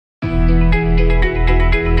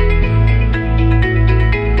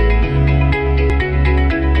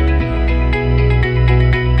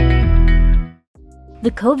The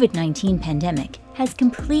COVID-19 pandemic has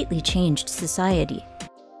completely changed society,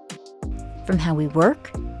 from how we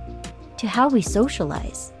work to how we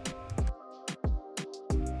socialize.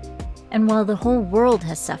 And while the whole world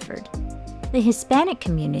has suffered, the Hispanic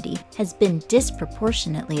community has been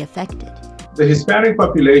disproportionately affected. The Hispanic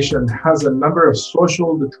population has a number of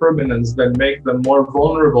social determinants that make them more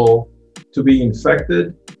vulnerable to be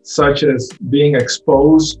infected, such as being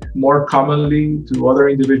exposed more commonly to other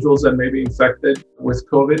individuals that may be infected with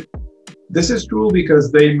COVID. This is true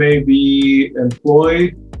because they may be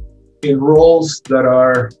employed in roles that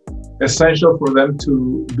are essential for them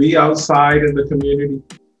to be outside in the community,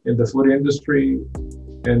 in the food industry,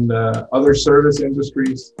 in other service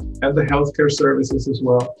industries, and the healthcare services as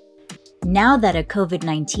well. Now that a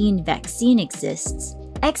COVID-19 vaccine exists,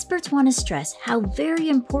 experts want to stress how very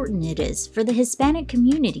important it is for the Hispanic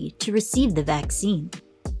community to receive the vaccine.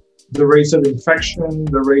 The rates of infection,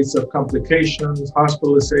 the rates of complications,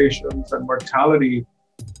 hospitalizations, and mortality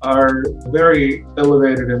are very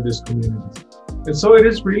elevated in this community. And so it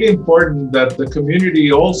is really important that the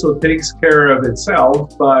community also takes care of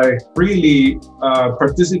itself by really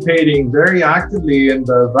participating very actively in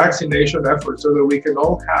the vaccination effort so that we can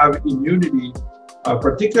all have immunity,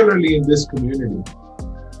 particularly in this community.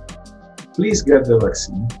 Please get the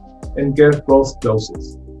vaccine and get both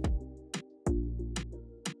doses.